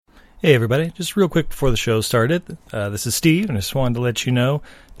Hey everybody, just real quick before the show started, this is Steve, and I just wanted to let you know,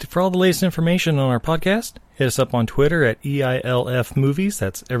 for all the latest information on our podcast, hit us up on Twitter at EILF Movies,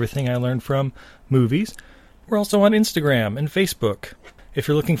 that's everything I learned from movies. We're also on Instagram and Facebook. If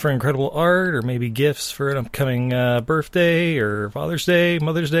you're looking for incredible art, or maybe gifts for an upcoming birthday, or Father's Day,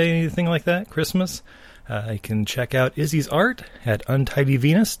 Mother's Day, anything like that, Christmas, you can check out Izzy's art at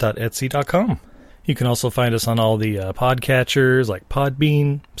untidyvenus.etsy.com. You can also find us on all the podcatchers like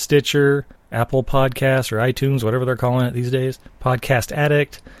Podbean, Stitcher, Apple Podcasts, or iTunes, whatever they're calling it these days. Podcast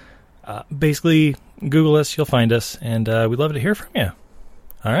Addict. Basically, Google us, you'll find us, and we'd love to hear from you.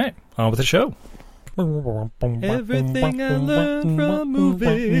 All right, on with the show. Everything I learned from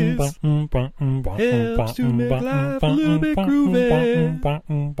movies helps to make life a little bit groovy.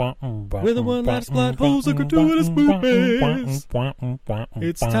 With a one-liner plot holes and gratuitous movies.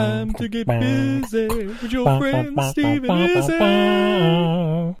 It's time to get busy with your friend Steve and Izzy.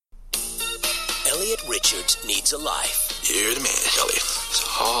 Elliot Richards Needs a Life. You're the man, Elliot. It's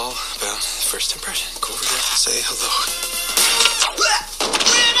all about first impression. Go over there and say hello.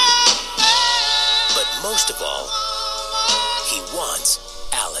 But most of all, he wants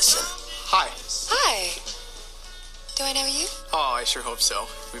Allison. Hi. Hi. Do I know you? Oh, I sure hope so.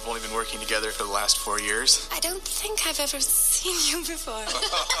 We've only been working together for the last 4 years. I don't think I've ever seen you before.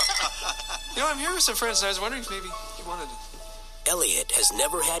 I'm here with some friends, and I was wondering if maybe you wanted to... Elliot has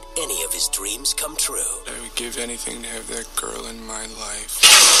never had any of his dreams come true. I would give anything to have that girl in my life.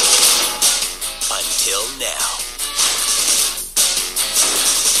 Until now.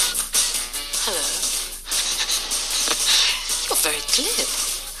 Hello. You're very glib.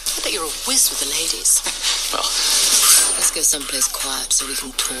 I bet you're a whiz with the ladies. Well... Let's go someplace quiet so we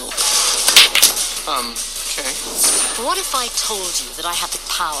can talk. Okay. What if I told you that I have the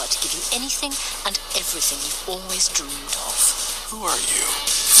power to give you anything and everything you've always dreamed of? Who are you?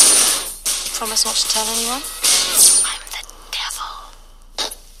 Promise not to tell anyone? I'm the devil.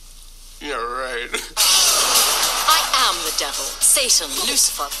 Yeah, right. I am the devil, Satan,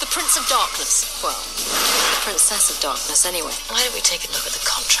 Lucifer, the Prince of Darkness. Well, the Princess of Darkness, anyway. Why don't we take a look at the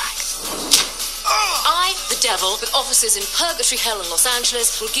contract? I, the devil, with offices in Purgatory, Hell, and Los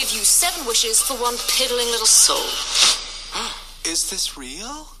Angeles, will give you 7 wishes for one piddling little soul. Is this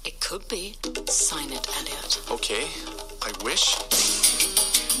real? It could be. Sign it, Elliot. Okay. I wish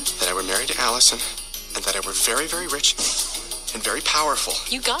that I were married to Allison and that I were very, very rich and very powerful.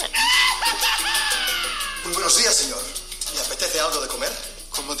 You got it. Muy buenos días, señor. ¿Le apetece algo de comer?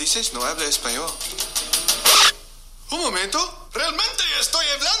 Como dices, no habla español. Un momento. Realmente estoy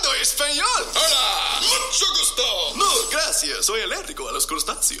hablando español. Hola. Mucho gusto. No, gracias. Soy alérgico a los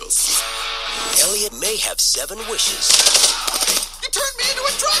crustáceos. Elliot may have 7 wishes. You turned me into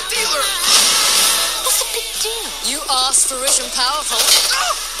a drug dealer. What's the big deal? You asked for rich and powerful.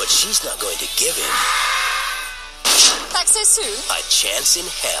 But she's not going to give him Back so soon? a chance in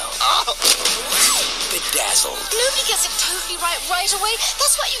hell. Bedazzled. Nobody gets it totally right away.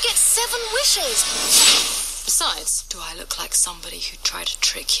 That's why you get 7 wishes. Besides, do I look like somebody who tried to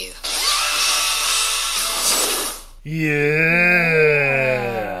trick you? Yeah!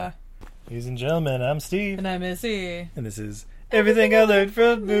 Ladies and gentlemen, I'm Steve. And I'm Izzy. And this is Everything I Learned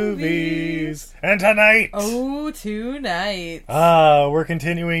from Movies. And tonight... Oh, tonight. we're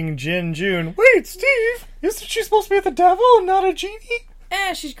continuing Jin June. Wait, Steve! Isn't she supposed to be the devil and not a genie?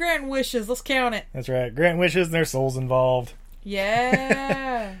 She's granting wishes. Let's count it. That's right. Grant wishes and their souls involved.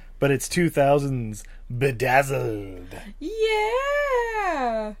 Yeah. But it's 2000's Bedazzled.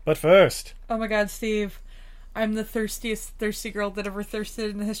 Yeah. But first... Oh my god, Steve. I'm the thirstiest thirsty girl that ever thirsted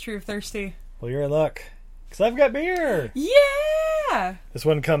in the history of thirsty. Well, you're in luck. Because I've got beer. Yeah. This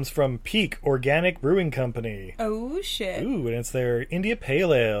one comes from Peak Organic Brewing Company. Oh, shit. Ooh, and it's their India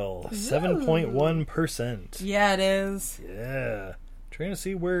Pale Ale. 7.1%. Yeah, it is. Yeah. Trying to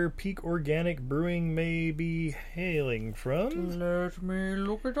see where Peak Organic Brewing may be hailing from. Let me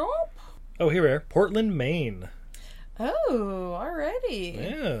look it up. Oh, here we are. Portland, Maine. Oh, already.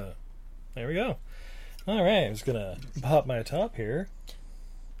 Yeah. There we go. All right. I'm just going to pop my top here.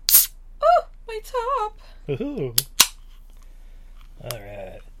 Oh, my top. Ooh. All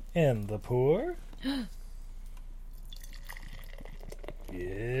right. And the pour.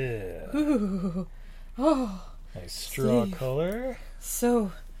 Yeah. Ooh. Oh. Nice straw Steve. color.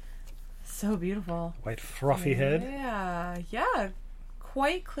 So beautiful. White frothy head. Yeah.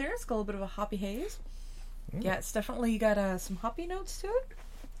 Quite clear. It's got a little bit of a hoppy haze. Yeah, it's definitely got some hoppy notes to it.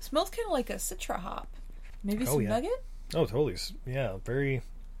 Smells kind of like a Citra hop. Maybe some nugget? Oh, totally. Yeah, very,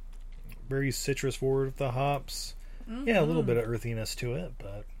 very citrus forward with the hops. Mm-hmm. Yeah, a little bit of earthiness to it,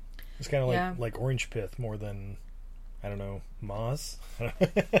 but it's kind of like orange pith more than I don't know, moss.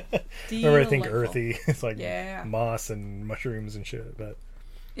 Remember, I think earthy. It's like moss and mushrooms and shit. But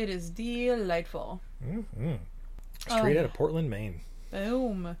it is delightful. Mm-hmm. Straight out of Portland, Maine.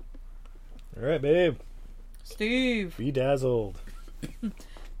 Boom. All right, babe. Steve. Bedazzled.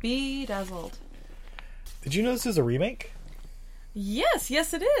 Bedazzled. Did you know this is a remake? Yes,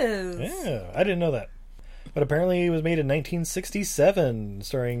 it is. Yeah, I didn't know that. But apparently it was made in 1967,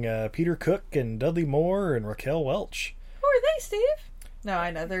 starring Peter Cook and Dudley Moore and Raquel Welch. Who are they, Steve? No,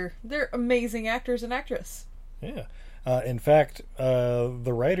 I know. They're amazing actors and actress. Yeah. In fact,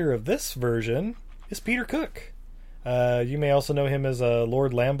 the writer of this version is Peter Cook. You may also know him as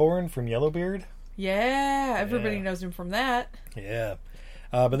Lord Lambourne from Yellowbeard. Yeah, everybody knows him from that. Yeah.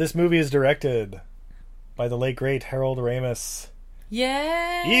 But this movie is directed by the late, great Harold Ramis.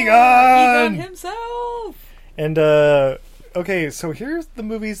 Yeah! Egon himself! And, okay, so here's the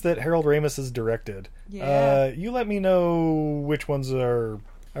movies that Harold Ramis has directed. Yeah. You let me know which ones are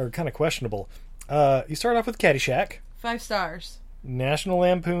kind of questionable. You start off with Caddyshack. 5 stars. National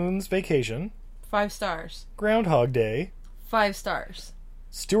Lampoon's Vacation. 5 stars. Groundhog Day. 5 stars.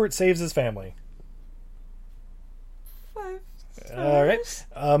 Stuart Saves His Family. 5 stars. All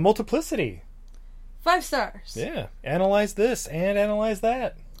right. Multiplicity. 5 stars. Yeah. Analyze This and Analyze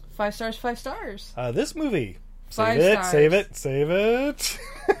That. 5 stars, 5 stars. This movie. 5 Save stars. Save it.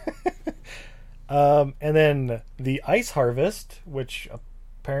 And then The Ice Harvest, which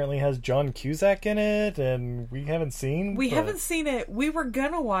apparently has John Cusack in it, and we haven't seen. We haven't seen it. We were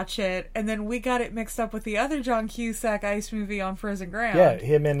gonna watch it, and then we got it mixed up with the other John Cusack ice movie on Frozen Ground. Yeah,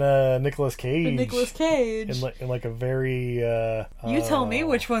 him and Nicolas Cage. In like a very... you tell me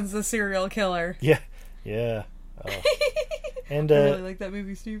which one's the serial killer. Yeah. And I really like that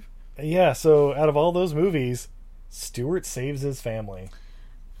movie, Steve. Yeah, so out of all those movies, Stuart Saves His Family.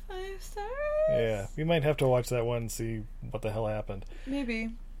 5 stars. Yeah, we might have to watch that one and see what the hell happened. Maybe.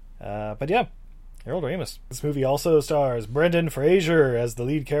 But yeah, Harold Ramis. This movie also stars Brendan Fraser as the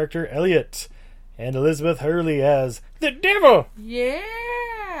lead character Elliot, and Elizabeth Hurley as the devil.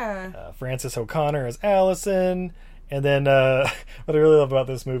 Yeah. Frances O'Connor as Allison. And then what I really love about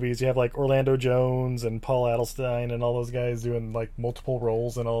this movie is you have like Orlando Jones and Paul Adelstein and all those guys doing like multiple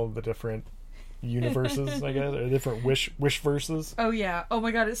roles in all of the different universes, I guess, or different wish verses. Oh yeah. Oh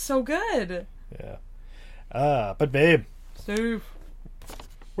my god, it's so good. Yeah. But babe, Steve,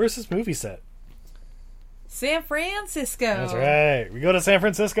 where's this movie set? San Francisco. That's right. We go to San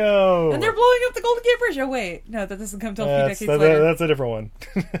Francisco. And they're blowing up the Golden Gate Bridge. Oh wait, no, that doesn't come till a few decades later. That's a different one.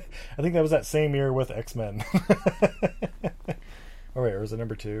 I think that was that same year with X-Men. Or wait, or was it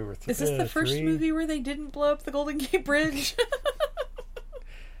number 2 or 3? Is this the first movie where they didn't blow up the Golden Gate Bridge?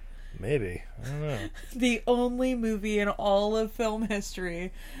 Maybe. I don't know. The only movie in all of film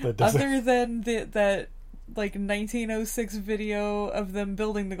history, That other than that like 1906 video of them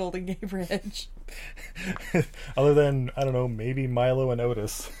building the Golden Gate Bridge. Other than, I don't know, maybe Milo and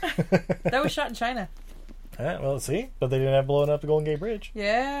Otis. That was shot in China. Well, see? But they didn't have blowing up the Golden Gate Bridge.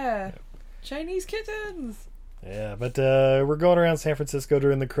 Yeah. Chinese kittens. Yeah, but we're going around San Francisco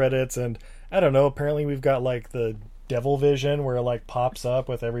during the credits, and I don't know, apparently we've got like the devil vision where it like pops up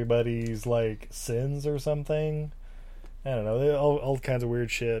with everybody's like sins or something. I don't know, all kinds of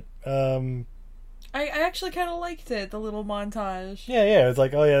weird shit. I actually kind of liked it, the little montage. Yeah, it's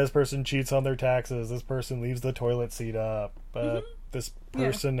like, oh yeah, this person cheats on their taxes, this person leaves the toilet seat up, this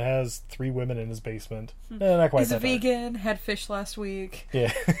person has 3 women in his basement. Not quite. He's a vegan, had fish last week.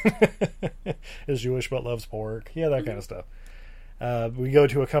 Yeah. Is Jewish but loves pork. Yeah, that kind of stuff. We go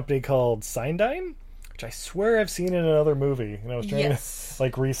to a company called Signdime, which I swear I've seen in another movie. And I was trying to,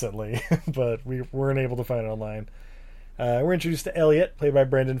 like, recently, but we weren't able to find it online. We're introduced to Elliot, played by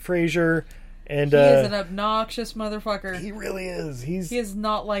Brendan Fraser. And, he is an obnoxious motherfucker. He really is. He is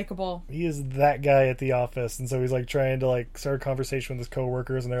not likable. He is that guy at the office, and so he's like trying to like start a conversation with his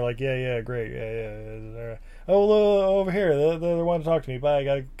coworkers, and they're like, "Yeah, great, yeah." Oh, look, over here, they want to talk to me. Bye,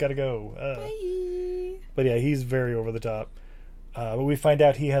 gotta go. Bye. But yeah, he's very over the top. But we find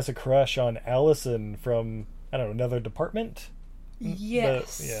out he has a crush on Allison from, I don't know, another department.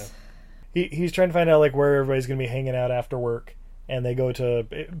 Yes. He's trying to find out like where everybody's gonna be hanging out after work. And they go to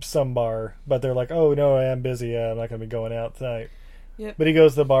some bar, but they're like, "Oh no, I am busy. I'm not going to be going out tonight." Yep. But he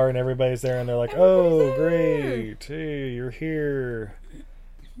goes to the bar, and everybody's there, and they're like, "Oh, great! Hey, you're here!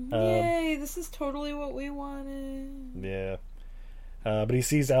 Yay! This is totally what we wanted." Yeah. But he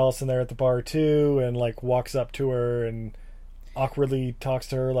sees Allison there at the bar too, and like walks up to her and awkwardly talks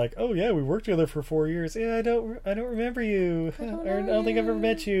to her, like, "Oh yeah, we worked together for 4 years. Yeah, I don't remember you. I don't think I've ever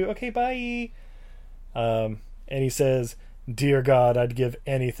met you. Okay, bye." And he says, "Dear God, I'd give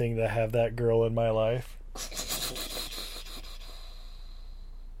anything to have that girl in my life."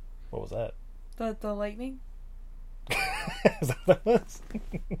 What was that? The lightning? Is that what that was?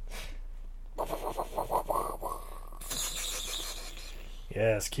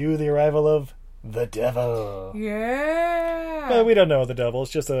 Yes, cue the arrival of the devil. Yeah. But we don't know the devil.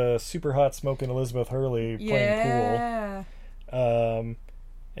 It's just a super hot smoking Elizabeth Hurley playing pool.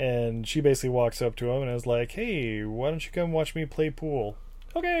 And she basically walks up to him and is like, "Hey, why don't you come watch me play pool?"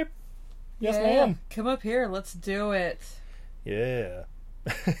 Okay. Yes, ma'am. Come up here. Let's do it. Yeah.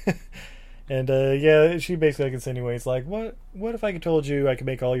 And she basically insinuates like, what if I told you I could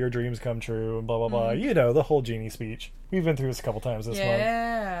make all your dreams come true and blah blah blah. You know, the whole genie speech. We've been through this a couple times this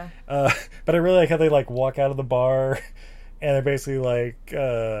month. But I really like how they like walk out of the bar and they're basically like,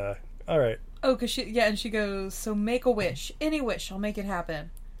 all right. Oh, cause she goes, so make a wish, any wish, I'll make it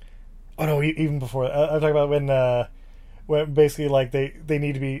happen. Oh no, even before I'm talking about when basically like they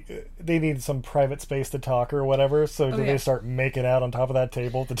need some private space to talk or whatever, so they start making out on top of that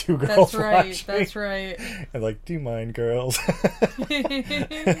table with the two girls watching. That's right. And like, do you mind, girls?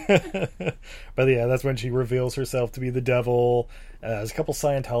 But yeah, that's when she reveals herself to be the devil. There's a couple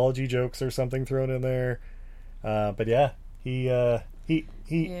Scientology jokes or something thrown in there. But yeah, he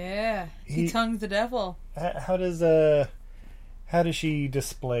tongues the devil. How does she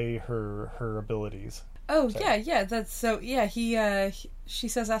display her abilities? Oh, yeah, that's so, she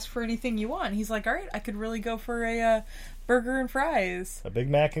says, ask for anything you want. He's like, all right, I could really go for a burger and fries. A Big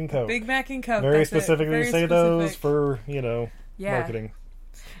Mac and Coke. Very specifically say those for, marketing.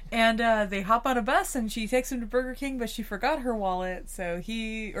 And they hop on a bus and she takes him to Burger King, but she forgot her wallet, to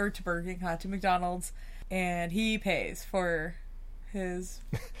Burger King, to McDonald's, and he pays for his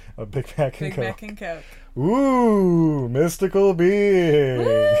a Big Mac and Coke. Ooh, mystical being.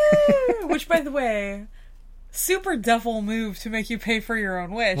 Woo! Which, by the way, super devil move to make you pay for your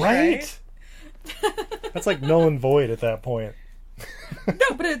own wish, right? That's like null and void at that point.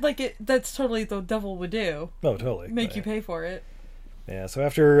 No, but that's totally the devil would do. No, totally. Make you pay for it. Yeah, so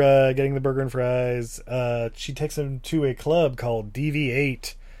after getting the burger and fries, she takes him to a club called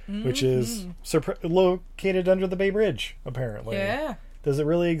DV8, which is located under the Bay Bridge, apparently. Yeah. Does it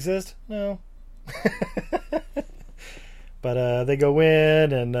really exist? No. But they go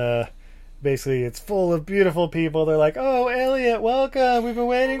in, and basically it's full of beautiful people. They're like, "Oh, Elliot, welcome. We've been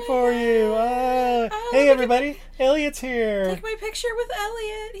waiting for you. Hey, everybody. Elliot's here. Take my picture with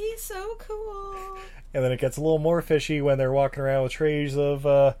Elliot. He's so cool." And then it gets a little more fishy when they're walking around with trays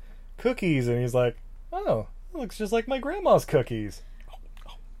of cookies, and he's like, "Oh, it looks just like my grandma's cookies.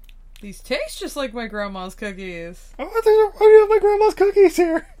 These taste just like my grandma's cookies. Why do you have my grandma's cookies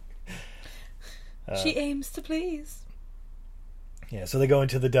here?" She aims to please. Yeah, so they go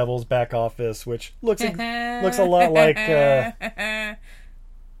into the devil's back office, which looks a lot like the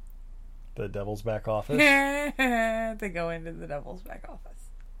devil's back office. They go into the devil's back office.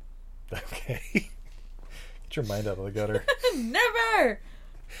 Okay. Get your mind out of the gutter. Never!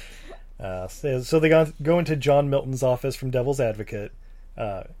 So they go into John Milton's office from Devil's Advocate.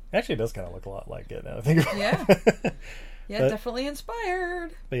 Actually, it does kind of look a lot like it now I think about it. Yeah, definitely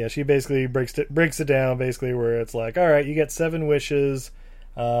inspired. But yeah, she basically breaks it down, basically, where it's like, all right, you get 7 wishes,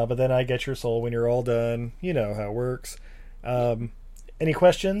 but then I get your soul when you're all done. You know how it works. Any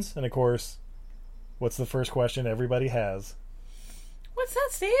questions? And of course, what's the first question everybody has? What's that,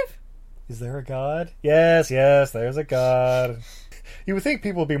 Steve? Is there a God? Yes, there's a God. You would think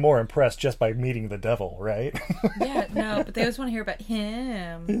people would be more impressed just by meeting the devil, right? Yeah, no, but they always want to hear about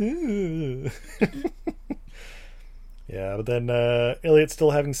him. Yeah, but then Elliot's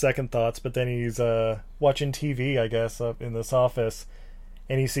still having second thoughts, but then he's watching TV, I guess, up in this office,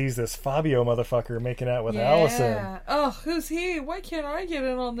 and he sees this Fabio motherfucker making out with Allison. Oh, who's he? Why can't I get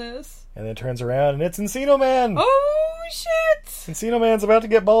in on this? And then turns around, and it's Encino Man! Oh, shit! Encino Man's about to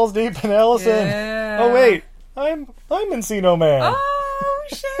get balls deep in Allison! Yeah. Oh, wait! I'm Encino Man! Oh,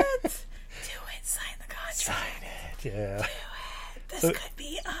 shit! Do it! Sign the contract! Sign it, yeah. Do it! This could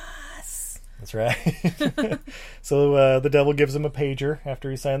be us! That's right. So the devil gives him a pager after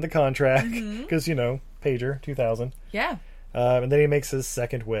he signed the contract, because, pager, 2000. Yeah. And then he makes his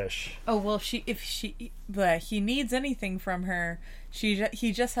second wish. Oh, well, if he needs anything from her,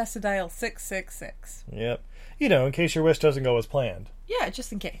 he just has to dial 666. Yep. In case your wish doesn't go as planned. Yeah,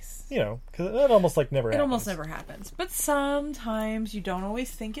 just in case. Because that almost never happens. It almost never happens. But sometimes you don't always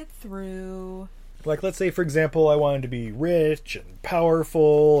think it through. Like, let's say, for example, I wanted to be rich and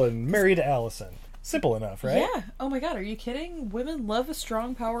powerful and married to Allison. Simple enough, right? Yeah. Oh my God, are you kidding? Women love a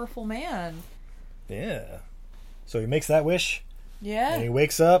strong, powerful man. Yeah. So he makes that wish. Yeah. And he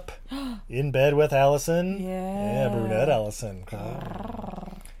wakes up in bed with Allison. Yeah. Yeah, brunette Allison.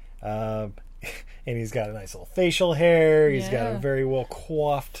 And he's got a nice little facial hair. He's got a very well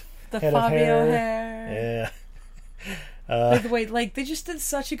coiffed The head of Fabio hair. Yeah. By the way, like, they just did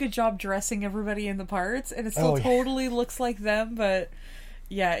such a good job dressing everybody in the parts, and it still totally looks like them, but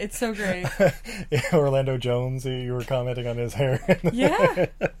yeah, it's so great. Yeah, Orlando Jones, you were commenting on his hair. Yeah.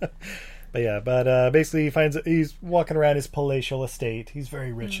 But basically he's walking around his palatial estate. He's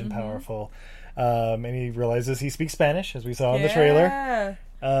very rich and powerful. And he realizes he speaks Spanish, as we saw in the trailer.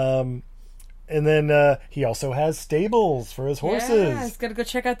 And then he also has stables for his horses. Yeah, he's gonna go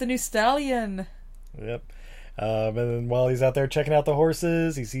check out the new stallion. Yep. And then while he's out there checking out the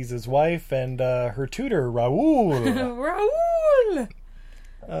horses, he sees his wife and her tutor, Raul.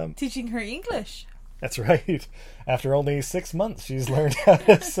 Raul! Teaching her English. That's right. After only 6 months, she's learned how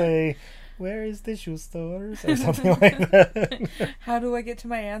to say, "Where is the shoe store?" or something like that. How do I get to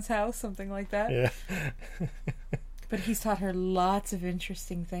my aunt's house? Something like that. Yeah. But he's taught her lots of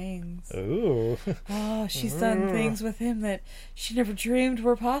interesting things. Ooh. Oh, she's done things with him that she never dreamed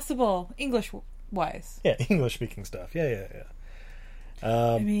were possible. English-wise. Yeah, English-speaking stuff. Yeah.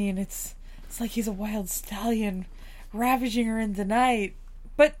 I mean, it's like he's a wild stallion ravaging her in the night.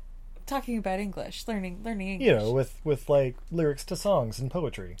 But talking about English, learning English. You know, with like lyrics to songs and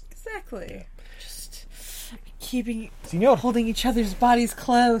poetry. Exactly. Yeah. Just holding each other's bodies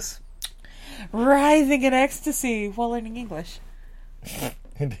close, writhing in ecstasy while learning English.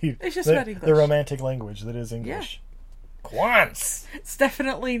 Indeed. It's just about English. The romantic language that is English. Yeah. Quants! It's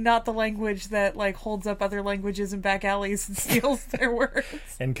definitely not the language that, like, holds up other languages in back alleys and steals their words.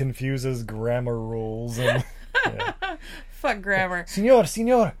 And confuses grammar rules. And, yeah. Fuck grammar.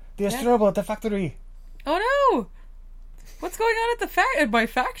 Signor, there's trouble at the factory. Oh no! What's going on at my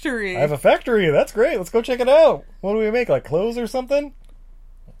factory? I have a factory. That's great. Let's go check it out. What do we make? Like clothes or something?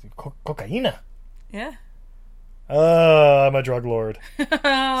 Cocaine. Yeah. I'm a drug lord. Oh,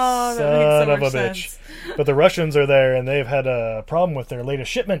 that Son makes of a sense. bitch. But the Russians are there, and they've had a problem with their latest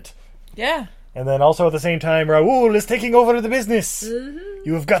shipment. Yeah. And then also at the same time, Raul is taking over the business. Mm-hmm.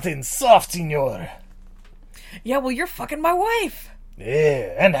 You have gotten soft, senor. Yeah, well, you're fucking my wife.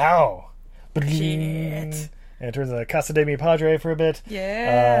 Yeah, and how? Shit. And it turns into Casa de mi Padre for a bit.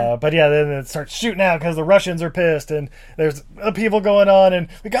 Yeah. But yeah, then it starts shooting out because the Russians are pissed, and there's upheaval going on, and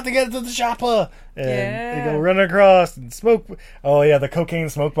we got to get to the chopper. And they go running across and smoke. Oh yeah, the cocaine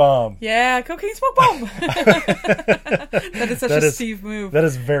smoke bomb. Yeah, cocaine smoke bomb. That is such a Steve move. That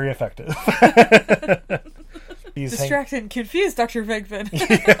is very effective. Distracted and confused, Dr. Venkman.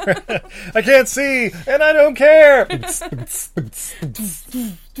 I can't see, and I don't care.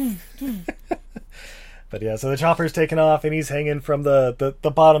 But yeah, so the chopper's taking off, and he's hanging from the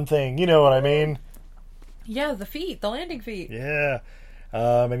bottom thing. You know what I mean? Yeah, the landing feet. Yeah.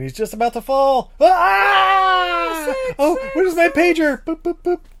 And he's just about to fall. Ah! Where's my pager? Boop,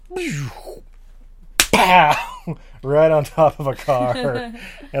 boop, boop. Pow! Right on top of a car.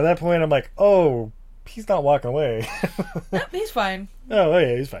 At that point, I'm like, oh, he's not walking away. No, he's fine. Oh,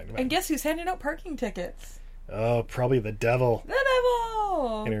 yeah, he's fine. And guess who's handing out parking tickets? Oh, probably the devil. The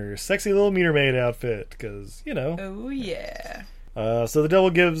devil! In her sexy little meter maid outfit, because, you know. Oh, yeah. So the devil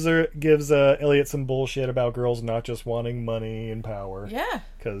gives Elliot some bullshit about girls not just wanting money and power. Yeah.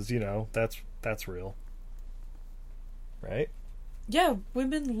 Because, you know, that's real. Right? Yeah,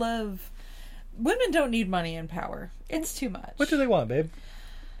 women don't need money and power. It's too much. What do they want, babe?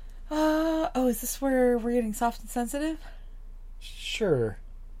 Is this where we're getting soft and sensitive? Sure.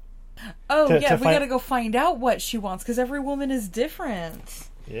 Oh, we gotta go find out what she wants, because every woman is different.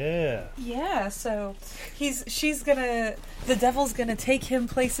 Yeah. Yeah, so the devil's gonna take him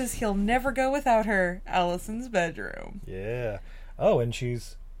places he'll never go without her. Allison's bedroom. Yeah. Oh, and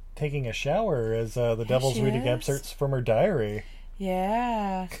she's taking a shower as the devil's reading excerpts from her diary.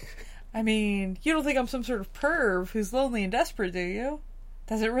 Yeah. I mean, you don't think I'm some sort of perv who's lonely and desperate, do you?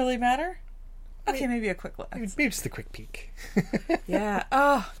 Does it really matter? Okay, maybe a quick glance. Maybe just a quick peek. Yeah.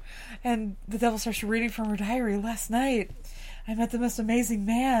 Oh, and the devil starts reading from her diary. Last night, I met the most amazing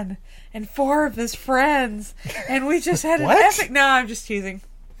man and 4 of his friends, and we just had an epic... No, I'm just teasing.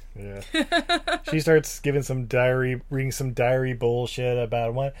 Yeah. She starts reading some diary bullshit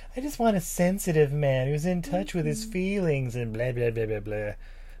about what I just want a sensitive man who's in touch with his feelings and blah, blah, blah, blah, blah.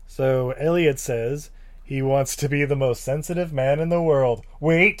 So Elliot says he wants to be the most sensitive man in the world.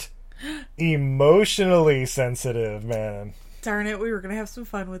 Wait! Emotionally sensitive man. Darn it, we were going to have some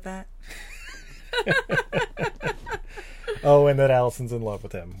fun with that. Oh, and that Allison's in love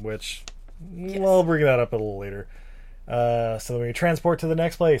with him, which I'll bring that up a little later. So we transport to the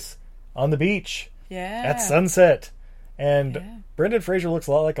next place, on the beach, at sunset. And Brendan Fraser looks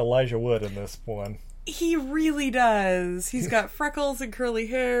a lot like Elijah Wood in this one. He really does. He's got freckles and curly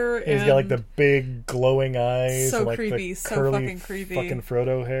hair. And he's got like the big glowing eyes. So and, like, creepy. The So curly, fucking creepy. Fucking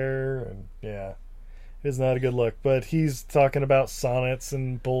Frodo hair. And yeah. It is not a good look. But he's talking about sonnets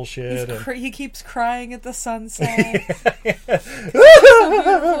and bullshit. He keeps crying at the sunset. So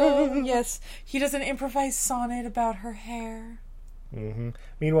beautiful. Yes. He does an improvised sonnet about her hair. Mm-hmm.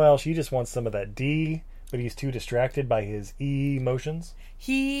 Meanwhile, she just wants some of that D, but he's too distracted by his E emotions.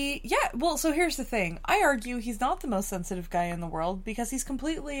 So here's the thing. I argue he's not the most sensitive guy in the world because he's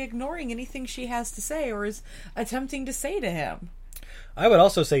completely ignoring anything she has to say or is attempting to say to him. I would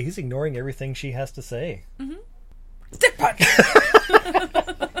also say he's ignoring everything she has to say. Mm-hmm. Stick punch!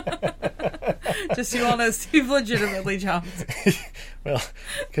 Just so you all know, Steve legitimately jumped. Well,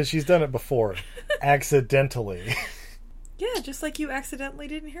 because she's done it before. Accidentally. Yeah, just like you accidentally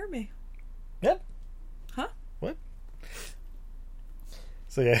didn't hear me. Yep. Huh? What?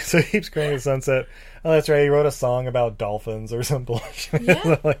 So he keeps crying at sunset. Oh, that's right. He wrote a song about dolphins or some bullshit. Yeah.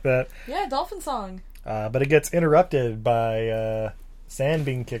 Something like that. Yeah, dolphin song. But it gets interrupted by sand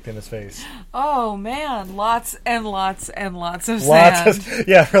being kicked in his face. Oh, man. Lots and lots and lots of sand.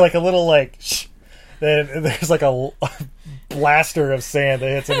 For like a little then there's like a blaster of sand that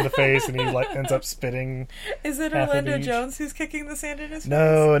hits him in the face, and he like ends up spitting. Is it Orlando Jones who's kicking the sand in his face?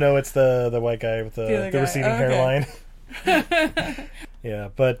 No, it's the white guy with the receding hairline. Yeah,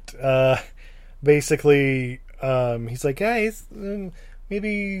 but basically, he's like, guys,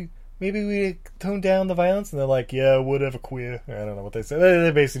 maybe we tone down the violence, and they're like, yeah, whatever, queer. I don't know what they say.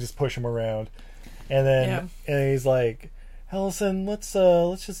 They basically just push him around, and then and he's like, Ellison, let's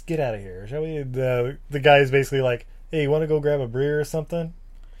just get out of here, shall we? The guy's basically like, hey, you want to go grab a beer or something?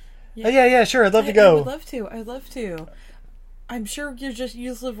 Yeah, yeah, sure, I'd love to go. I'd love to. I'm sure you just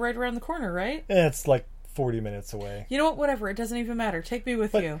live right around the corner, right? It's like 40 minutes away. You know what? Whatever. It doesn't even matter. Take me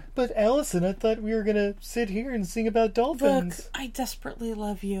with you. But Allison, I thought we were going to sit here and sing about dolphins. Look, I desperately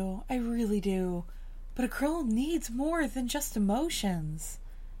love you. I really do. But a girl needs more than just emotions.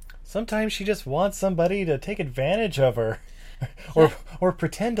 Sometimes she just wants somebody to take advantage of her. or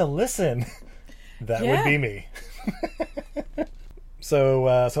pretend to listen. That would be me. So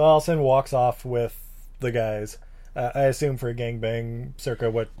Allison walks off with the guys. I assume for a gangbang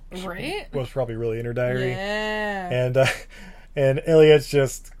circa what was probably really in her diary. Yeah. And Elliot's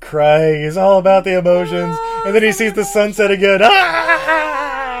just crying. He's all about the emotions. And then he sees the sunset again.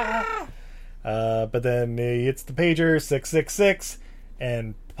 But then he hits the pager 666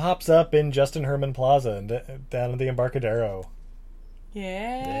 and pops up in Justin Herman Plaza down at the Embarcadero.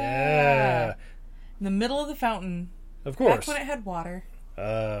 Yeah. In the middle of the fountain. Of course. Back when it had water.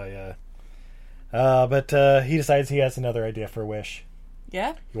 Yeah. But he decides he has another idea for a wish.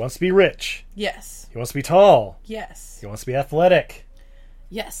 Yeah? He wants to be rich. Yes. He wants to be tall. Yes. He wants to be athletic.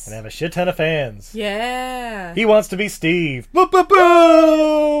 Yes. And have a shit ton of fans. Yeah. He wants to be Steve. Boom, boom,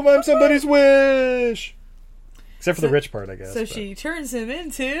 boom! I'm somebody's wish! Except for the rich part, I guess. So she turns him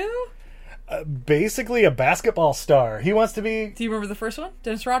into... basically a basketball star. He wants to be... Do you remember the first one?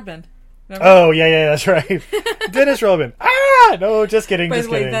 Dennis Rodman. Remember? Oh, yeah, that's right. Dennis Rodman. No, just kidding, By just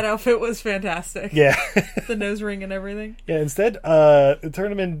the way, kidding. that outfit was fantastic. Yeah. The nose ring and everything. Yeah, instead,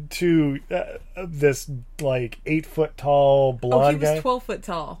 turn him into this, 8-foot tall blonde guy. He was 12 foot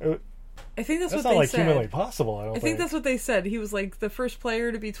tall. I think that's what not they said. humanly possible, I think. think that's what they said. He was the first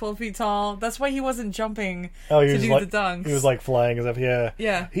player to be 12 feet tall. That's why he wasn't jumping he to was do the dunks. He was flying as if, yeah.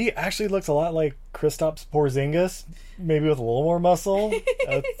 Yeah. He actually looks a lot like Kristaps Porzingis, maybe with a little more muscle.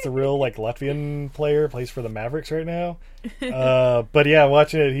 It's a real Latvian player, plays for the Mavericks right now. But yeah,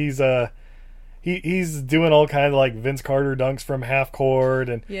 watching it, he's doing all kinds of Vince Carter dunks from half court,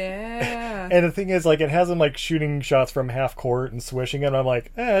 and and the thing is, it has him shooting shots from half court and swishing it. And I'm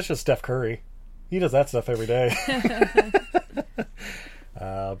like, that's just Steph Curry. He does that stuff every day.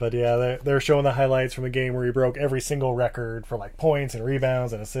 But yeah, they're showing the highlights from the game where he broke every single record for points and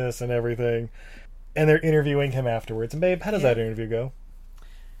rebounds and assists and everything. And they're interviewing him afterwards. And babe, how does that interview go?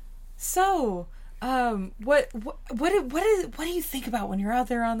 So, what do you think about when you're out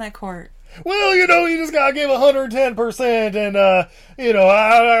there on that court? Well, you just gotta give 110%, and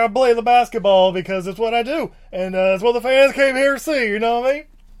I play the basketball because it's what I do, and it's what the fans came here to see. You know what I mean?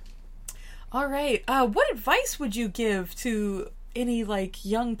 All right. What advice would you give to any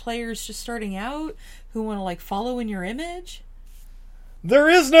young players just starting out who want to follow in your image? There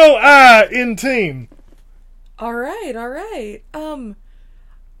is no I in team. All right.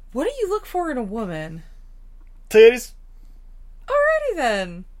 What do you look for in a woman? Titties. Alrighty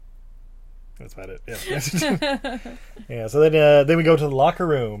then. That's about it. Yeah. Yeah. So then we go to the locker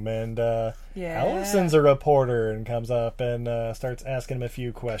room, and Allison's a reporter and comes up and starts asking him a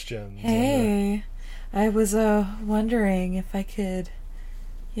few questions. Hey, I was wondering if I could,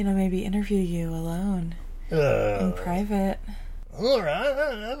 maybe interview you alone in private. All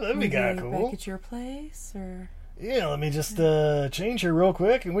right, that'd be kind of cool. Back at your place, or yeah, let me just change here real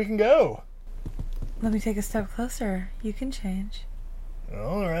quick, and we can go. let me take a step closer. You can change.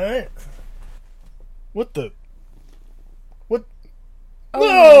 All right. What the? What?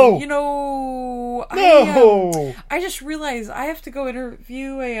 Oh, No! No! I just realized I have to go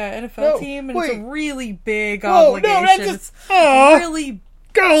interview a NFL team, and it's a really big obligation. No, it's really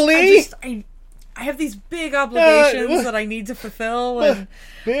golly. I have these big obligations that I need to fulfill, and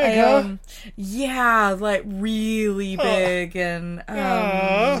big, huh? Yeah, like really big, and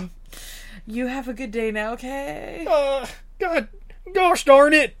you have a good day now, okay? God, gosh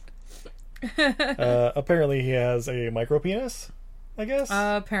darn it! Apparently, he has a micro penis. I guess.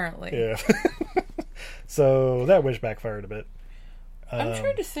 Apparently. Yeah. So that wish backfired a bit. I'm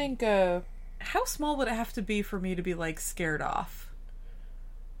trying to think. How small would it have to be for me to be like scared off?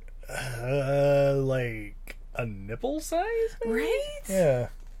 Like a nipple size, maybe? Right? Yeah.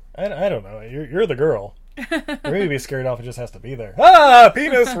 I don't know. You're the girl. You're gonna be scared off. It just has to be there. Ah,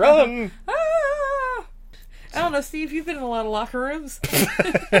 penis, run! I don't know, Steve. You've been in a lot of locker rooms.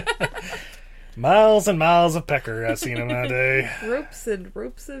 Miles and miles of pecker I've seen in my day. Ropes and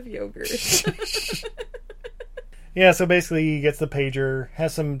ropes of yogurt. Yeah, so basically he gets the pager,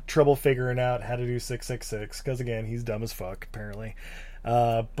 has some trouble figuring out how to do 666, because again, he's dumb as fuck, apparently.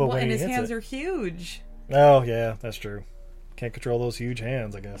 But when and he his hits hands it, are huge. Oh, yeah, that's true. Can't control those huge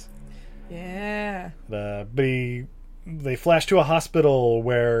hands, I guess. Yeah. But they flash to a hospital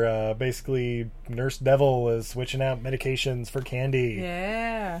where basically Nurse Devil is switching out medications for Candy.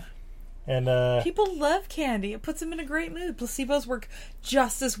 Yeah. And people love candy. It puts them in a great mood. Placebos work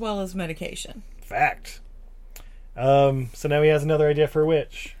just as well as medication. Fact. So now he has another idea for a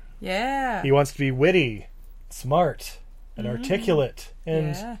witch. Yeah. He wants to be witty, smart, and articulate,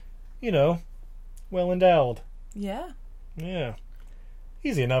 and, well endowed. Yeah. Yeah.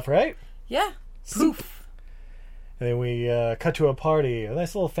 Easy enough, right? Yeah. Poof. And then we cut to a party, a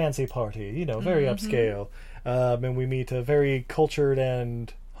nice little fancy party, very upscale. And we meet a very cultured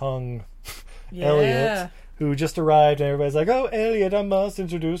and hung Elliot, who just arrived, and everybody's like, "Oh, Elliot, I must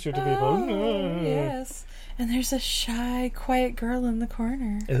introduce you to people." Yes. And there's a shy, quiet girl in the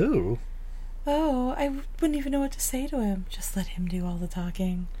corner. Ooh. Oh, I wouldn't even know what to say to him. Just let him do all the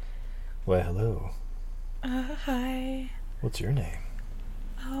talking. Well, hello. Hi. What's your name?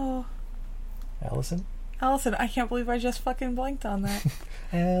 Oh. Allison? Allison, I can't believe I just fucking blanked on that.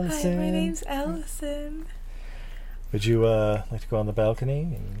 Allison. Hi, my name's Allison. Would you like to go on the balcony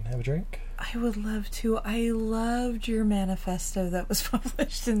and have a drink? I would love to. I loved your manifesto that was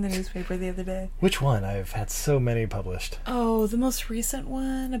published in the newspaper the other day. Which one? I've had so many published. Oh, the most recent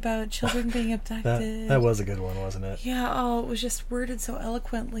one about children being abducted. That was a good one, wasn't it? Yeah, it was just worded so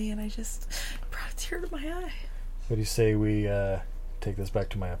eloquently, and I just brought a tear to my eye. What do you say we take this back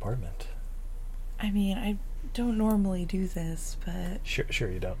to my apartment? I mean, I don't normally do this, but...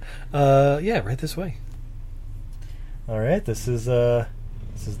 Sure you don't. Yeah, right this way. Alright, this is the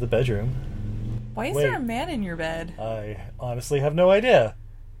bedroom. Why is there a man in your bed? I honestly have no idea.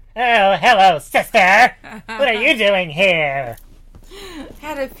 Oh, hello, sister! What are you doing here?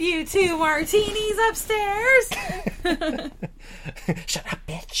 Had a few 2 martinis upstairs. Shut up,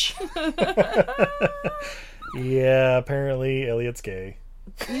 bitch. Yeah, apparently Elliot's gay.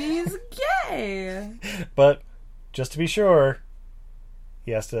 He's gay. But, just to be sure,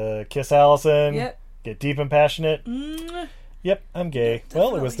 he has to kiss Allison. Yep. Get deep and passionate. Yep, I'm gay.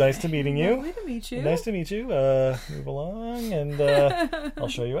 Well, it was nice to meeting you. Lovely to meet you. Nice to meet you. Move along, and I'll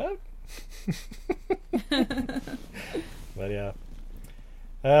show you out. But yeah.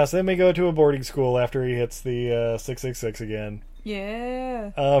 So then we go to a boarding school after he hits the 666 again.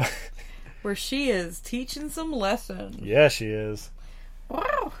 Yeah. Where she is teaching some lessons. Yeah, she is.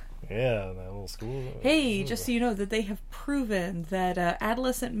 Wow. Yeah, that little school. Hey, just so you know that they have proven that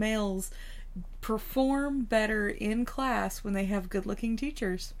adolescent males perform better in class when they have good-looking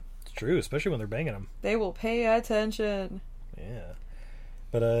teachers. It's true, especially when they're banging them. They will pay attention. Yeah.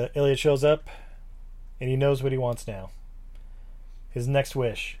 But Elliot shows up, and he knows what he wants now. His next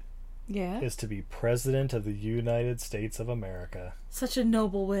wish is to be President of the United States of America. Such a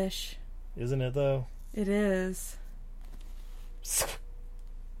noble wish. Isn't it, though? It is.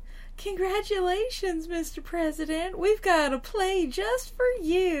 Congratulations, Mr. President. We've got a play just for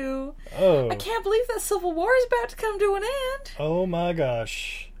you. Oh. I can't believe that Civil War is about to come to an end. Oh my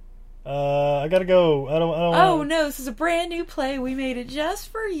gosh. I gotta go. I don't Oh want... no, this is a brand new play. We made it just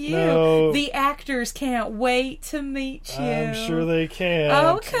for you. No. The actors can't wait to meet you. I'm sure they can.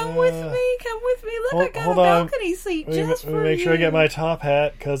 Oh, come with me. Come with me. Look, I got hold a on. balcony seat Let me just for make you. sure I get my top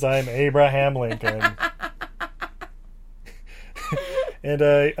hat, because I'm Abraham Lincoln. And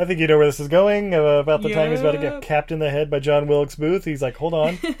I think you know where this is going. About the time he's about to get capped in the head by John Wilkes Booth, he's like, hold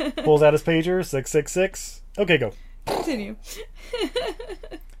on. Pulls out his pager, 666. Okay, go. Continue.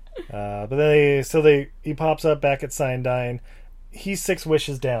 But then he pops up back at Cyandyne. He's 6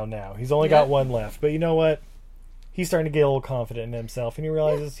 wishes down now. He's only got 1 left. But you know what? He's starting to get a little confident in himself, and he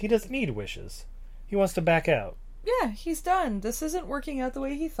realizes he doesn't need wishes. He wants to back out. Yeah, he's done. This isn't working out the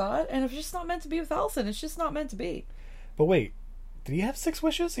way he thought, and if it's just not meant to be with Allison, it's just not meant to be. But wait, did he have 6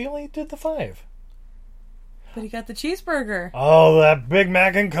 wishes? He only did the 5. But he got the cheeseburger. Oh, that Big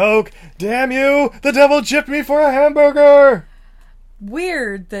Mac and Coke! Damn you! The devil chipped me for a hamburger!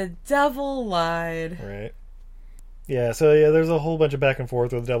 Weird, the devil lied. Right. Yeah, so there's a whole bunch of back and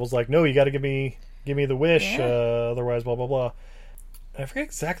forth where the devil's like, no, you gotta give me the wish, otherwise blah blah blah. I forget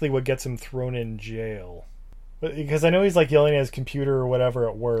exactly what gets him thrown in jail. Because I know he's like yelling at his computer or whatever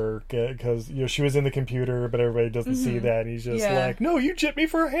at work, because she was in the computer, but everybody doesn't see that. And he's just like, "No, you chipped me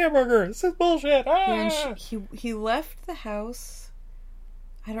for a hamburger. This is bullshit." Ah! Yeah, and he left the house.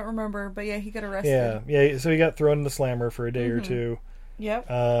 I don't remember, but yeah, he got arrested. Yeah. So he got thrown in the slammer for a day or two. Yep.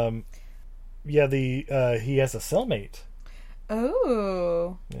 He has a cellmate.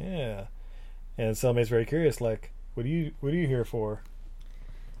 Oh. Yeah, and the cellmate's very curious. Like, what are you here for?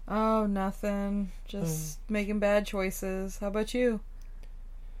 Oh, nothing. Just making bad choices. How about you?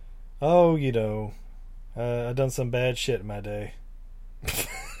 Oh, I've done some bad shit in my day.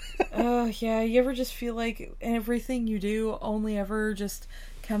 Oh, yeah. You ever just feel like everything you do only ever just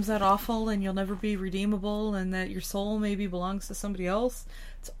comes out awful and you'll never be redeemable and that your soul maybe belongs to somebody else?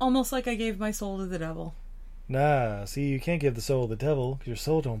 It's almost like I gave my soul to the devil. Nah, see, you can't give the soul to the devil because your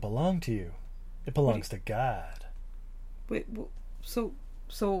soul don't belong to you. It belongs to God. Wait, so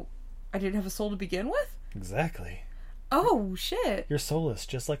I didn't have a soul to begin with? Exactly. Oh, shit. You're soulless,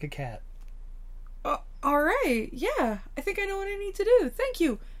 just like a cat. Alright, yeah. I think I know what I need to do. Thank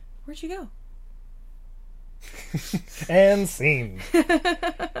you. Where'd you go? And scene.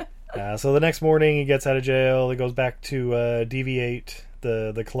 So the next morning he gets out of jail. He goes back to Deviate,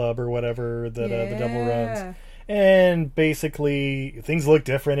 the club or whatever that the devil runs. And basically, things look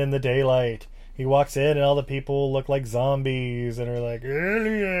different in the daylight. He walks in and all the people look like zombies and are like,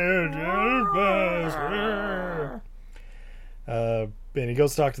 "Alien, and he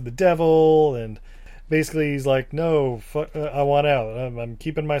goes to talk to the devil, and basically he's like, "No, I want out. I'm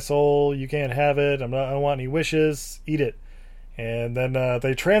keeping my soul. You can't have it. I don't want any wishes. Eat it." And then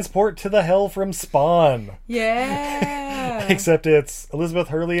they transport to the hell from Spawn. Yeah. Except it's Elizabeth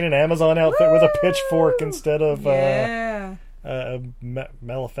Hurley in an Amazon outfit with a pitchfork instead of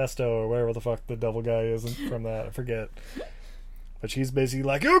Manifesto or whatever the fuck the devil guy is from that. I forget. But she's basically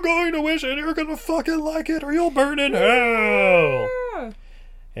like, "You're going to wish it, you're going to fucking like it, or you'll burn in hell."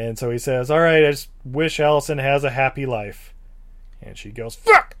 And so he says, "Alright, I just wish Allison has a happy life." And she goes,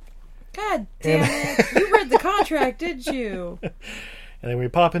 "Fuck!" God damn it. You read the contract, did you? And then we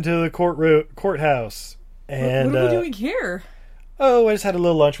pop into the courthouse. And, what are we doing here? Oh, I just had a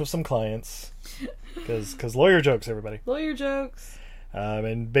little lunch with some clients. Because lawyer jokes, everybody. Lawyer jokes.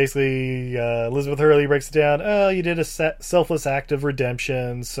 And basically, Elizabeth Hurley breaks it down. "Oh, you did a selfless act of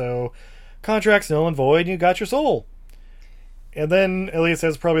redemption, so contract's null and void, and you got your soul." And then Elliot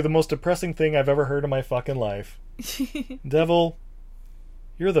says probably the most depressing thing I've ever heard in my fucking life. "Devil,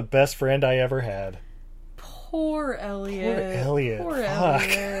 you're the best friend I ever had." Poor Elliot. Poor Elliot. Poor Fuck.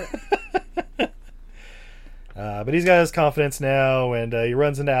 Elliot. But he's got his confidence now, and he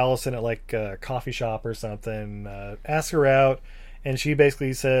runs into Allison at like a coffee shop or something, asks her out, and she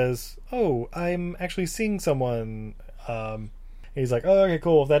basically says, "Oh, I'm actually seeing someone." He's like, "Oh, okay,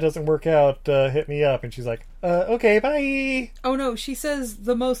 cool. If that doesn't work out, hit me up." And she's like, "Okay, bye." Oh no, she says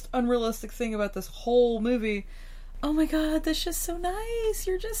the most unrealistic thing about this whole movie. "Oh my god, that's just so nice.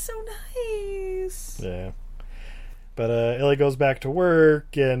 You're just so nice." Yeah. But Ellie goes back to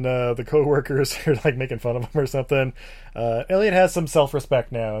work, and the co-workers are like making fun of him or something. Elliot has some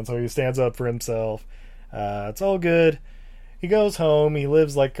self-respect now, and so he stands up for himself. It's all good. He goes home. He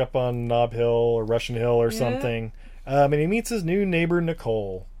lives like up on Nob Hill or Russian Hill or something. And he meets his new neighbor,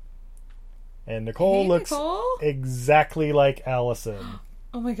 Nicole. And Nicole looks exactly like Allison.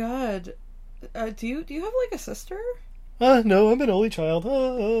 Oh my god. Do you have like a sister? No, I'm an only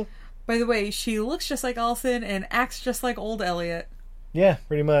child. By the way, she looks just like Allison and acts just like old Elliot. Yeah,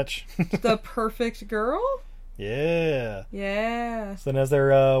 pretty much. The perfect girl? Yeah. Yeah. So then as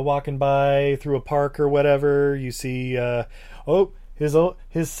they're walking by through a park or whatever, you see, his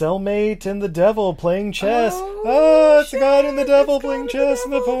cellmate and the devil playing chess. It's the God and the devil playing chess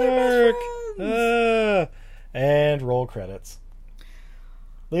in the park. And roll credits.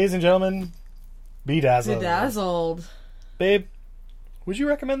 Ladies and gentlemen, Bedazzled. Bedazzled. Babe, would you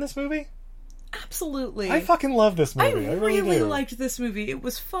recommend this movie? Absolutely. I fucking love this movie. I really do. liked this movie. It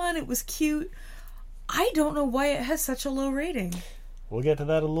was fun. It was cute. I don't know why it has such a low rating. We'll get to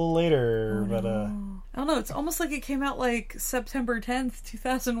that a little later, but I don't know. It's almost like it came out like September 10th,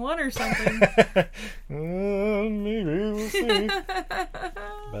 2001 or something. Maybe we'll see.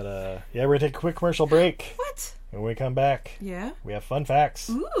 But yeah, we're gonna take a quick commercial break. What? When we come back, we have fun facts.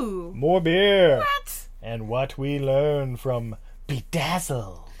 Ooh. More beer. What? And what we learn from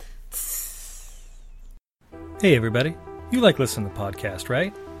Bedazzled. Hey everybody, you like listening to the podcast,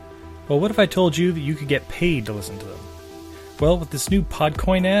 right? Well, what if I told you that you could get paid to listen to them? Well, with this new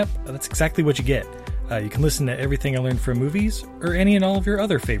Podcoin app, that's exactly what you get. You can listen to Everything I Learned from Movies, or any and all of your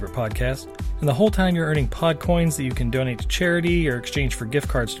other favorite podcasts, and the whole time you're earning Podcoins that you can donate to charity or exchange for gift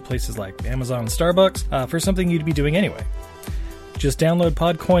cards to places like Amazon and Starbucks for something you'd be doing anyway. Just download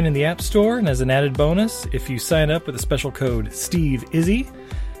Podcoin in the App Store, and as an added bonus, if you sign up with a special code SteveIzzy,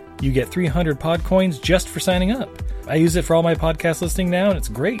 you get 300 Podcoins just for signing up. I use it for all my podcast listening now, and it's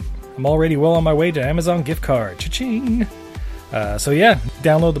great. I'm already well on my way to Amazon gift card. Cha-ching! So yeah,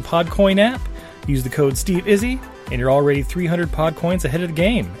 download the Podcoin app, use the code SteveIzzy, and you're already 300 Podcoins ahead of the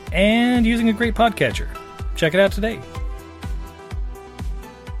game, and using a great podcatcher. Check it out today.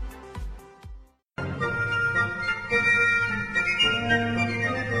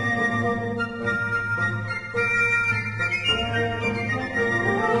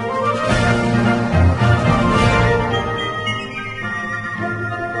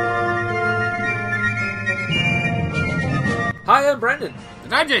 Hi, I'm Brendan.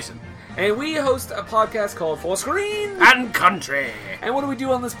 And I'm Jason. And we host a podcast called For Screen And Country. And what do we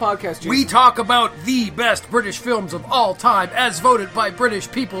do on this podcast, Jason? We talk about the best British films of all time as voted by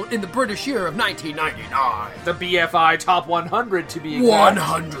British people in the British year of 1999. The BFI Top 100 to be exact.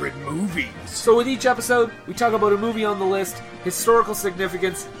 100 movies. So with each episode, we talk about a movie on the list, historical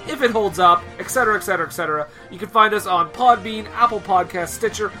significance, if it holds up, etc., etc., etc. You can find us on Podbean, Apple Podcasts,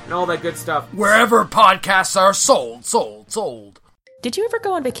 Stitcher, and all that good stuff. Wherever podcasts are sold. Did you ever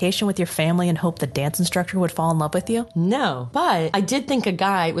go on vacation with your family and hope the dance instructor would fall in love with you? No, but I did think a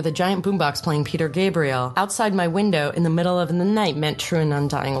guy with a giant boombox playing Peter Gabriel outside my window in the middle of the night meant true and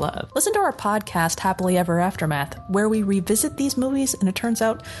undying love. Listen to our podcast, Happily Ever Aftermath, where we revisit these movies, and it turns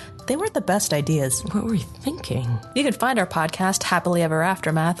out they weren't the best ideas. What were we thinking? You can find our podcast, Happily Ever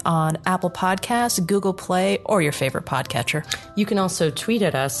Aftermath, on Apple Podcasts, Google Play, or your favorite podcatcher. You can also tweet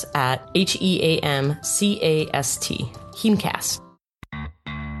at us at HEAMCAST, Heamcast.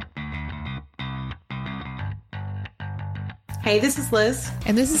 Hey, this is Liz.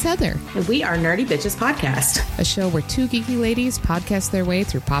 And this is Heather. And we are Nerdy Bitches Podcast. A show where two geeky ladies podcast their way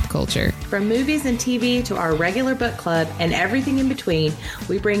through pop culture. From movies and TV to our regular book club and everything in between,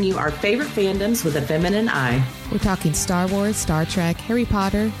 we bring you our favorite fandoms with a feminine eye. We're talking Star Wars, Star Trek, Harry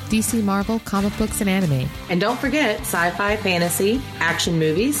Potter, DC, Marvel, comic books, and anime. And don't forget sci-fi, fantasy, action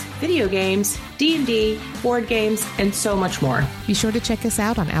movies, video games, D&D, board games, and so much more. Be sure to check us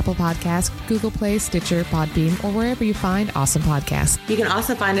out on Apple Podcasts, Google Play, Stitcher, Podbean, or wherever you find awesome podcasts. You can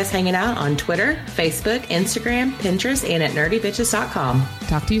also find us hanging out on Twitter, Facebook, Instagram, Pinterest, and at nerdybitches.com.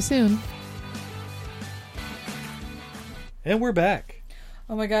 Talk to you soon. And we're back.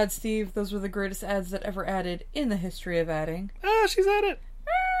 Oh my god, Steve, those were the greatest ads that ever added in the history of adding. She's at it.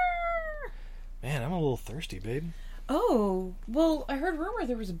 Man, I'm a little thirsty, babe. Oh, well, I heard rumor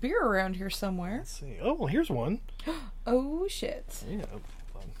there was a beer around here somewhere. Let's see. Oh, well, here's one. Oh, shit. Yeah,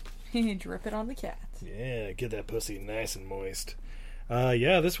 fun. Drip it on the cat. Yeah, get that pussy nice and moist.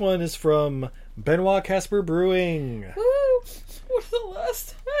 Yeah, this one is from Benoit Casper Brewing. Woo! We're the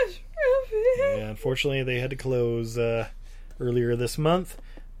last Yeah, unfortunately, they had to close earlier this month,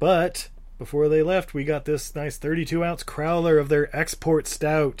 but before they left, we got this nice 32-ounce crowler of their export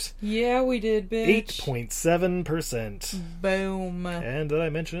stout. Yeah, we did, bitch. 8.7%. Boom. And did I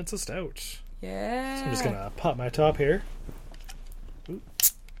mention it's a stout? Yeah. So I'm just gonna pop my top here. Ooh.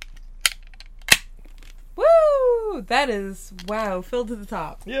 Woo! That is, wow, filled to the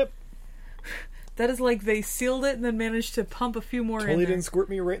top. Yep. That is like they sealed it and then managed to pump a few more in there. Totally didn't squirt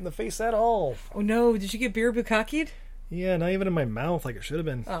me right in the face at all. Oh no, did you get beer bukkakied? Yeah, not even in my mouth like it should have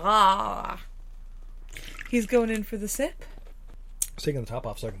been. Ah. He's going in for the sip. I was taking the top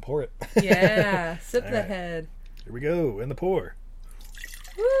off so I can pour it. Yeah, sip that right. head. Here we go, in the pour.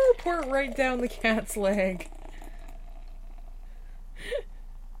 Woo, pour it right down the cat's leg.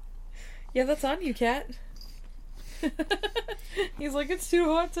 Yeah, that's on you, cat. He's like, it's too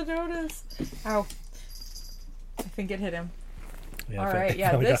hot to notice. Ow. I think it hit him. Yeah, all right,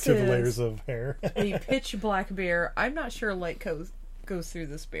 yeah, this got is the layers of hair. a pitch black beer. I'm not sure light goes through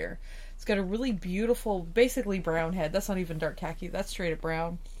this beer. It's got a really beautiful, basically brown head. That's not even dark khaki. That's straight up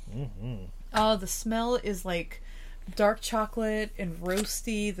brown. Mm-hmm. The smell is like dark chocolate and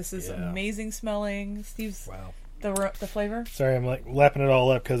roasty. This is amazing smelling. Steve's the flavor. Sorry, I'm like lapping it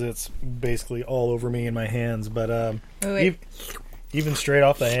all up because it's basically all over me in my hands. But even straight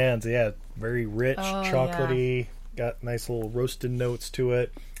off the hands, yeah, very rich, chocolatey. Got nice little roasted notes to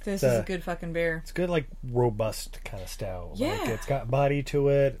it. This is a good fucking beer. It's good, like robust kind of stout. Yeah, like, it's got body to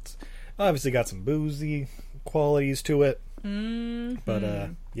it. It's obviously got some boozy qualities to it. Mm-hmm. But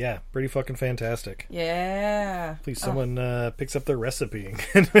yeah, pretty fucking fantastic. Yeah. Please, someone picks up their recipe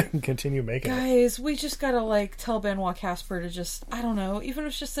and continue making it. Guys, we just gotta like tell Benoit Casper to just, I don't know, even if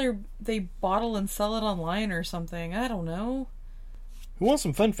it's just they bottle and sell it online or something. I don't know. Who wants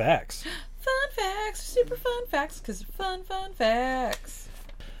some fun facts? Fun facts, super fun facts, because fun facts.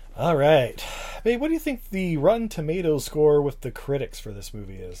 All right, babe, what do you think the Rotten Tomatoes score with the critics for this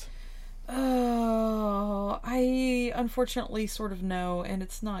movie is? Oh, I unfortunately sort of know, and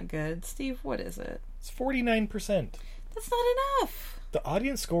it's not good. Steve, what is it? It's 49%. That's not enough. The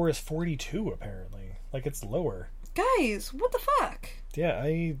audience score is 42, apparently. Like, it's lower. Guys, what the fuck? Yeah,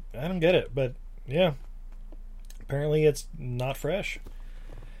 I don't get it, but yeah. Apparently it's not fresh.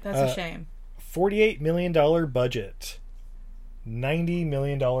 That's a shame. $48 million budget. $90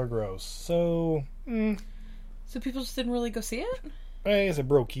 million gross. So people just didn't really go see it? I guess it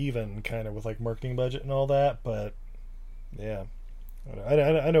broke even kind of with like marketing budget and all that, but yeah.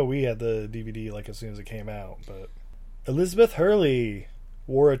 I know we had the DVD like as soon as it came out, but Elizabeth Hurley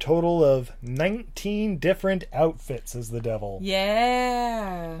wore a total of 19 different outfits as the devil.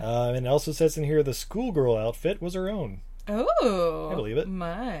 Yeah. And it also says in here the schoolgirl outfit was her own. Oh. I believe it.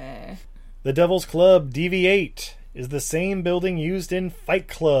 My. The Devil's Club DV8 is the same building used in Fight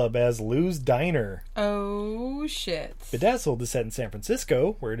Club as Lou's Diner. Oh, shit. Bedazzled is set in San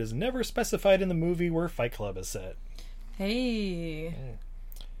Francisco, where it is never specified in the movie where Fight Club is set. Hey.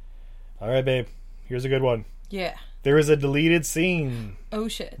 All right, babe. Here's a good one. Yeah. There is a deleted scene. Oh,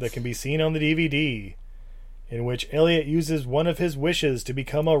 shit. That can be seen on the DVD, in which Elliot uses one of his wishes to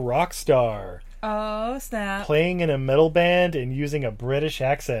become a rock star. Oh, snap. Playing in a metal band and using a British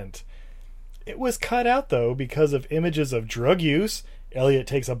accent. It was cut out, though, because of images of drug use. Elliot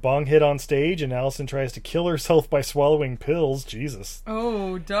takes a bong hit on stage, and Allison tries to kill herself by swallowing pills. Jesus.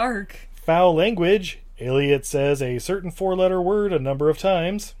 Oh, dark. Foul language. Elliot says a certain 4-letter word a number of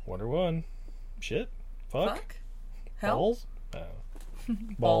times. Wonder one. Shit. Fuck. Hell. Balls?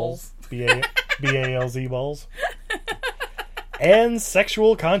 Balls. B-A-L-Z balls. And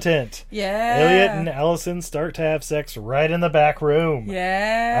sexual content. Yeah. Elliot and Allison start to have sex right in the back room.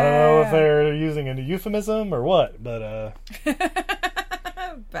 Yeah. I don't know if they're using a euphemism or what, but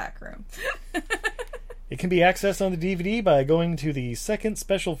back room. It can be accessed on the DVD by going to the second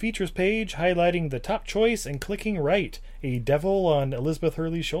special features page, highlighting the top choice and clicking right. A devil on Elizabeth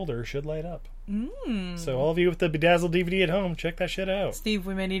Hurley's shoulder should light up. So all of you with the Bedazzled DVD at home, check that shit out. Steve,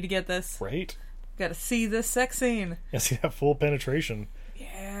 we may need to get this. Right? Gotta see this sex scene. Yeah, see that full penetration.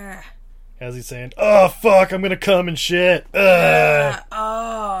 Yeah. As he's saying, "Oh fuck, I'm gonna come and shit." Yeah.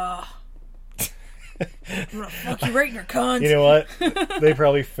 Oh. I'm gonna fuck you right in your cunt. You know what? They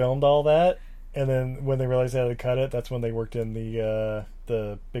probably filmed all that, and then when they realized they had to cut it, that's when they worked in the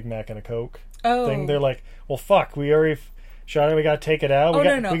Big Mac and a Coke thing. They're like, "Well, fuck, we already shot it. We gotta take it out. We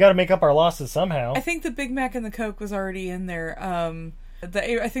gotta make up our losses somehow." I think the Big Mac and the Coke was already in there.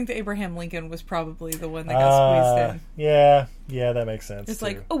 I think the Abraham Lincoln was probably the one that got squeezed in. Yeah, that makes sense. It's too.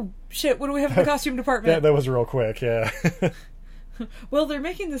 like, oh shit, what do we have in the costume department? that was real quick, yeah. Well, they're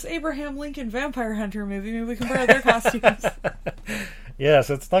making this Abraham Lincoln Vampire Hunter movie. Maybe we can borrow their costumes. Yeah,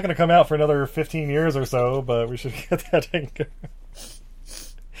 so it's not going to come out for another 15 years or so, but we should get that taken care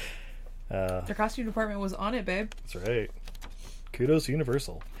of. Their costume department was on it, babe. That's right. Kudos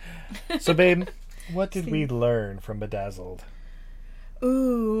Universal. So, babe, what did we learn from Bedazzled?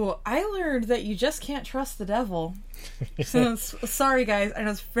 Ooh, I learned that you just can't trust the devil. Sorry, guys. I know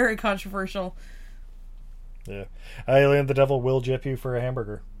it's very controversial. Yeah. I learned the devil will jip you for a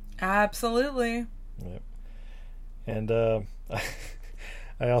hamburger. Absolutely. Yep. And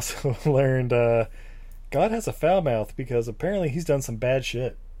I also learned God has a foul mouth because apparently he's done some bad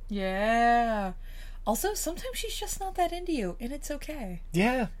shit. Yeah. Also, sometimes she's just not that into you, and it's okay.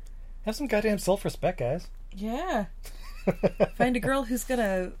 Yeah. Have some goddamn self-respect, guys. Yeah. Find a girl who's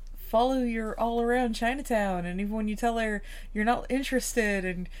gonna follow you all around Chinatown, and even when you tell her you're not interested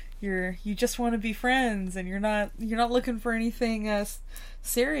and you just want to be friends, and you're not looking for anything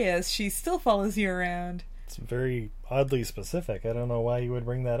serious. She still follows you around. It's very oddly specific. I don't know why you would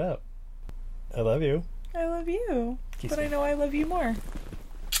bring that up. I love you. I love you. Kiss But me. I know I love you more.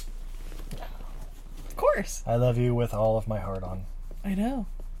 Of course. I love you with all of my heart on. I know.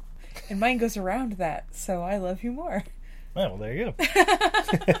 And mine goes around that, so I love you more. Oh, well, there you go.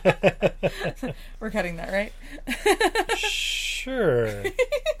 We're cutting that, right? Sure.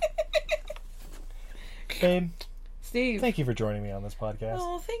 Babe. Steve. Thank you for joining me on this podcast.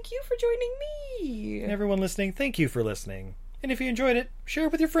 Oh, thank you for joining me. And everyone listening, thank you for listening. And if you enjoyed it, share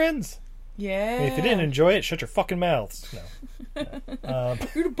it with your friends. Yeah. And if you didn't enjoy it, shut your fucking mouths. No.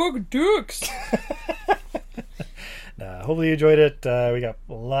 You're a bug of dicks. Hopefully you enjoyed it. We got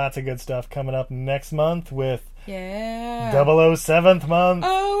lots of good stuff coming up next month with 007th month.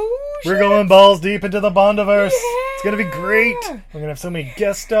 Oh, We're going balls deep into the Bondiverse. It's going to be great. We're going to have so many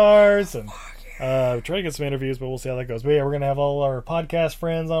guest stars. And try to get some interviews, but we'll see how that goes. But yeah, we're going to have all our podcast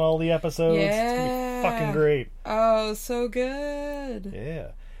friends on all the episodes. It's going to be fucking great. Oh, so good.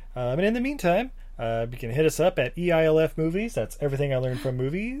 Yeah. And in the meantime, you can hit us up at EILF Movies. That's Everything I Learned from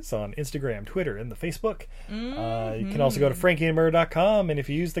Movies on Instagram, Twitter, and the Facebook. You can also go to frankieandmurr.com, and if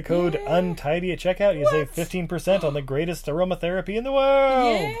you use the code UNTIDY at checkout, you save 15% on the greatest aromatherapy in the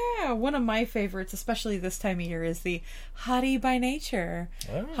world. Yeah, one of my favorites, especially this time of year, is the Hottie by Nature.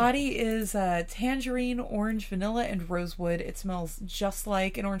 Oh. Hottie is tangerine, orange, vanilla, and rosewood. It smells just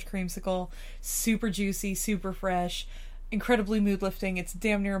like an orange creamsicle. Super juicy, super fresh. Incredibly mood lifting. It's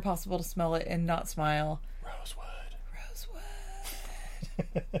damn near impossible to smell it and not smile. Rosewood.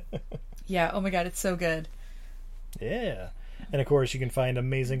 Yeah, oh my god, it's so good. Yeah. And of course, you can find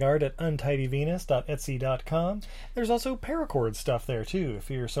amazing art at untidyvenus.etsy.com. There's also paracord stuff there too, if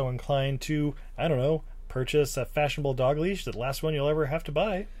you're so inclined to, I don't know, purchase a fashionable dog leash, the last one you'll ever have to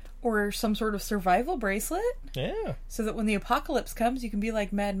buy. Or some sort of survival bracelet. Yeah. So that when the apocalypse comes, you can be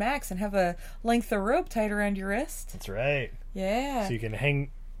like Mad Max and have a length of rope tied around your wrist. That's right. Yeah. So you can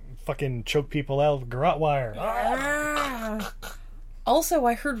fucking choke people out with garrote wire. Also,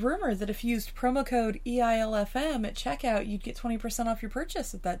 I heard rumor that if you used promo code EILFM at checkout, you'd get 20% off your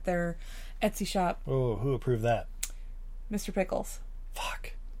purchase at their Etsy shop. Oh, who approved that? Mr. Pickles.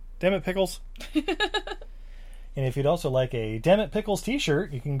 Fuck. Damn it, Pickles. And if you'd also like a Damn It Pickles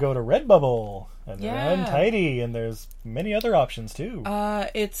t-shirt, you can go to Redbubble. And they're untidy, and there's many other options too.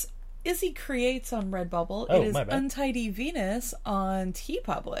 It's Izzy Creates on Redbubble. Oh, it is my bad. Untidy Venus on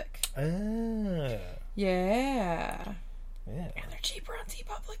TeePublic. Yeah. And they're cheaper on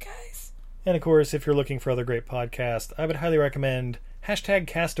TeePublic, guys. And of course, if you're looking for other great podcasts, I would highly recommend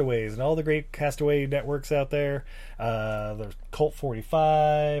 #Castaways and all the great Castaway networks out there. There's Cult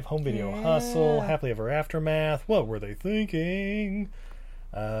 45, Home Video Hustle, Happily Ever Aftermath, What Were They Thinking?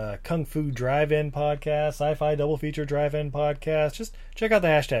 Kung Fu Drive-In Podcast, Sci-Fi Double Feature Drive-In Podcast. Just check out the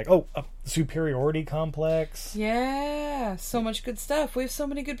hashtag. Superiority Complex. Yeah, so much good stuff. We have so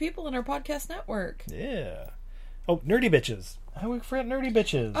many good people in our podcast network. Yeah. Oh, Nerdy Bitches. How we forget Nerdy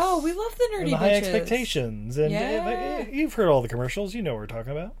Bitches? Oh, we love the Nerdy and the Bitches. High Expectations. And you've heard all the commercials. You know what we're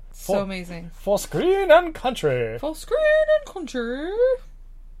talking about. So amazing. For Screen and Country. For Screen and Country.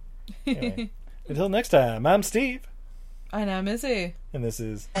 Anyway, until next time, I'm Steve. And I'm Izzy. And this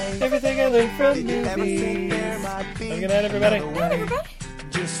is Everything I Learned from Movies. Good night, everybody. Good night, everybody.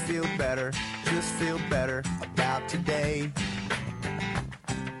 Just feel better about today.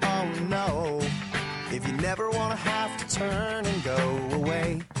 Oh no. If you never want to have to turn and go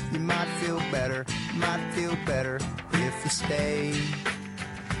away, you might feel better if you stay.